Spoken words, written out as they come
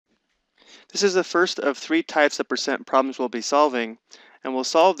This is the first of three types of percent problems we'll be solving, and we'll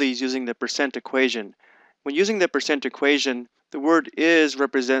solve these using the percent equation. When using the percent equation, the word is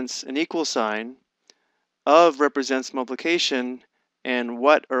represents an equal sign, of represents multiplication, and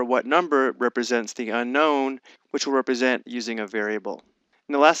what or what number represents the unknown, which we'll represent using a variable.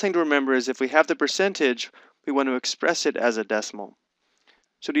 And the last thing to remember is if we have the percentage, we want to express it as a decimal.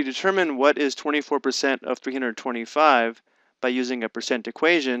 So to determine what is 24% of 325 by using a percent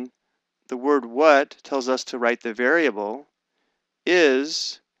equation, the word what tells us to write the variable,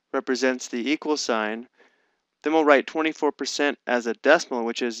 is represents the equal sign, then we'll write 24% as a decimal,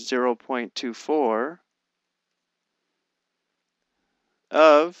 which is 0.24,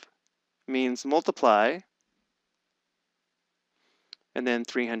 of means multiply, and then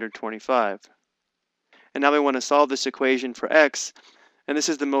 325. And now we want to solve this equation for x, and this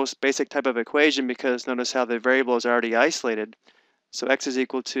is the most basic type of equation because notice how the variable is already isolated. So x is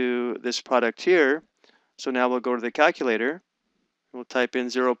equal to this product here. So now we'll go to the calculator. We'll type in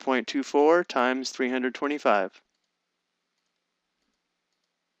 0.24 times 325.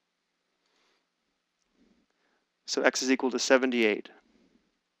 So x is equal to 78.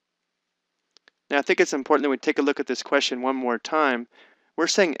 Now I think it's important that we take a look at this question one more time. We're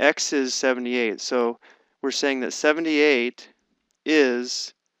saying x is 78, so we're saying that 78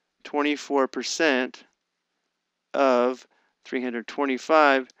 is 24% of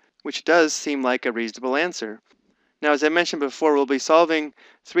 325, which does seem like a reasonable answer. Now, as I mentioned before, we'll be solving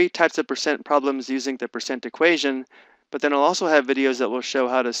three types of percent problems using the percent equation, but then I'll also have videos that will show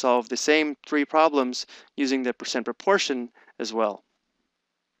how to solve the same three problems using the percent proportion as well.